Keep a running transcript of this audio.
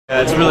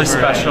Yeah, it's really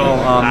special.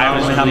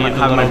 Not only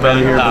having my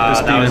brother here, but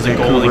this being in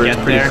Vancouver is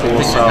pretty cool.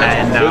 So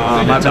I've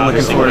been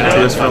looking forward to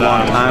this for a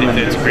long time, and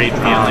it's a great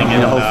feeling.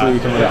 Hopefully we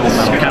can win.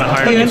 Kind of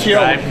hard to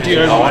describe.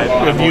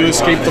 Have you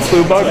escaped the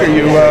flu bug? Are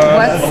you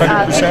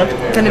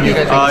 100%? Going to be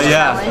the biggest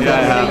yeah. You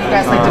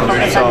guys like to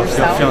focus on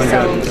yourself. Feeling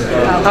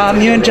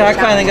good. You and Jack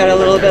finally got a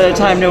little bit of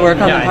time to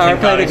work on the power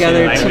play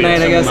together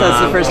tonight. I guess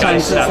that's the first time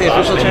since the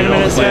official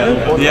tournament has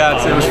started.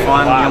 Yeah, it was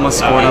fun. We almost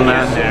scored on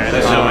that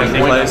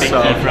play,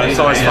 so it's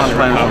always fun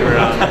playing with him.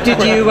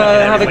 Did you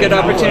have a good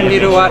opportunity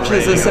to watch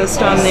his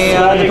assist on the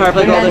power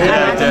play goal?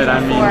 Yeah, I did.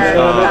 I mean,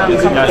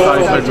 I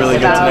thought he played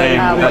really good today,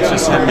 and that's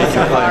just him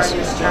making plays.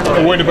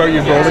 What about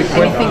your goalie,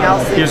 Quinn?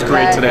 He was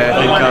great today. I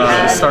think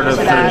the start of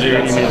the third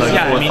period, he made like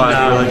 4 or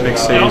 5 really big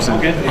saves, and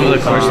over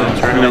the course of the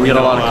tournament, we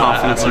got a lot of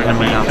confidence in him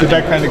right now. Did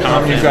that kind of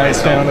calm you guys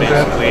down a bit?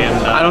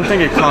 I don't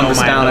think it calmed us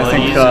down. I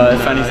think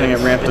if anything, it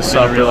ramped us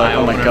up. We're like,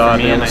 oh my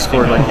god, we almost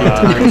scored like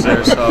 8 times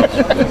there. So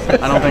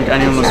I don't think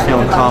anyone was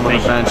feeling calm on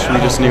the bench.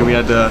 We just knew we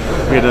had to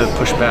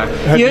push back.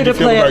 You had to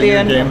play at the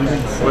end.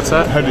 What's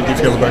that? How did you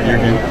feel about your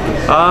game?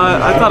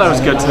 I thought I was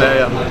good today.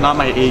 Not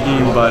my A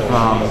game, but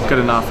good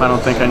enough. I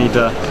don't think I need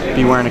to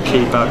be wearing a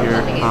cape out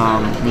here.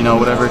 You know,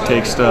 whatever it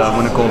takes to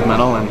win a gold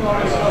medal, and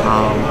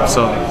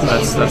so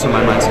that's what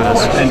my mindset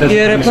is. You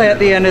had to play at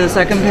the end of the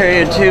second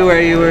period too,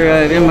 where you were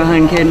in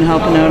behind Caden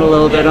helping out a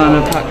little bit on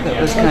a puck that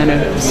was kind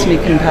of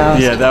sneaking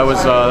past. Yeah, that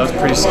was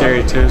pretty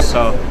scary too.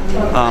 So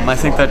I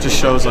think that just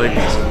shows like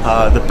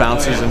the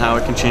bounces and how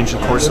it can change the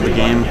course of the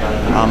game.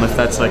 If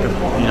that's like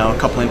a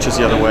couple inches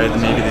the other way,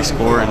 then maybe they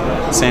score.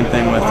 And same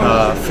thing with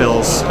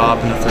Phil's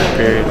stop in the third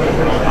period.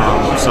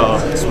 So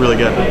it's really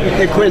good.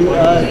 Hey Quinn,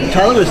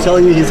 Tyler was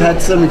telling me he's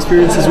had some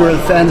experiences where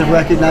the fans have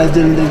recognized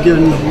him. They've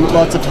given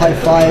lots of high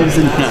fives,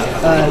 and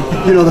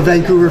the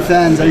Vancouver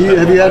fans. Have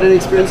you had any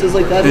experiences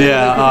like that?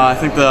 Yeah, I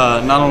think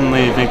not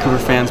only Vancouver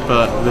fans,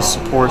 but the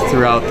support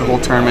throughout the whole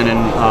tournament in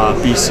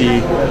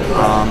BC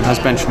has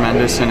been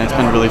tremendous, and it's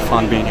been really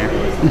fun being here.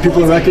 And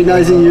people are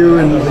recognizing you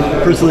and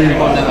personally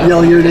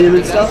yelling your name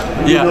and stuff?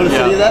 Yeah.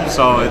 Any of that?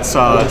 So it's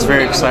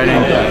very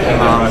exciting.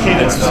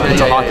 It's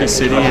a hockey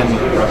city, and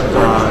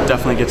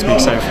definitely gets me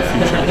excited for the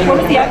future. What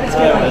was the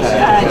atmosphere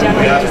like down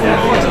there?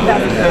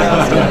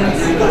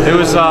 It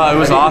was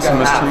awesome. It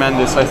was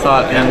tremendous. I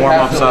thought in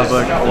warm-ups I was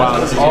like, oh, wow,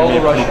 this is going to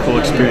be a pretty cool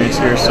experience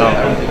here. So I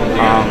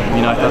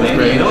thought it was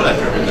great.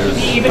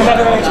 Even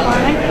better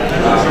tomorrow night?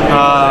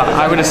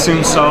 I would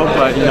assume so,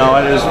 but it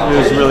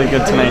was really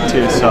good tonight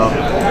too. So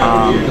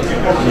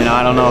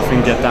I don't know if we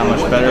can get that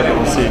much better, but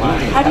we'll see.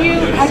 How do you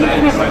kind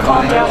of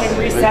calm down and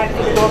reset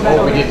for the gold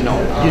medal?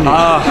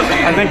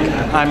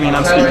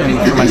 I'm speaking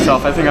for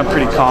myself. I think I'm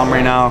pretty calm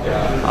right now.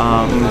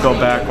 We'll go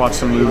back, watch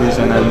some movies,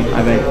 and then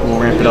I think we'll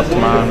ramp it up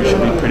tomorrow. We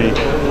should be pretty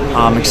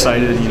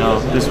excited.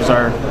 This was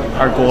our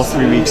goal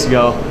 3 weeks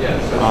ago,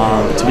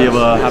 to be able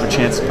to have a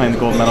chance to play in the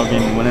gold medal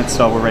game and win it.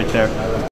 So we're right there.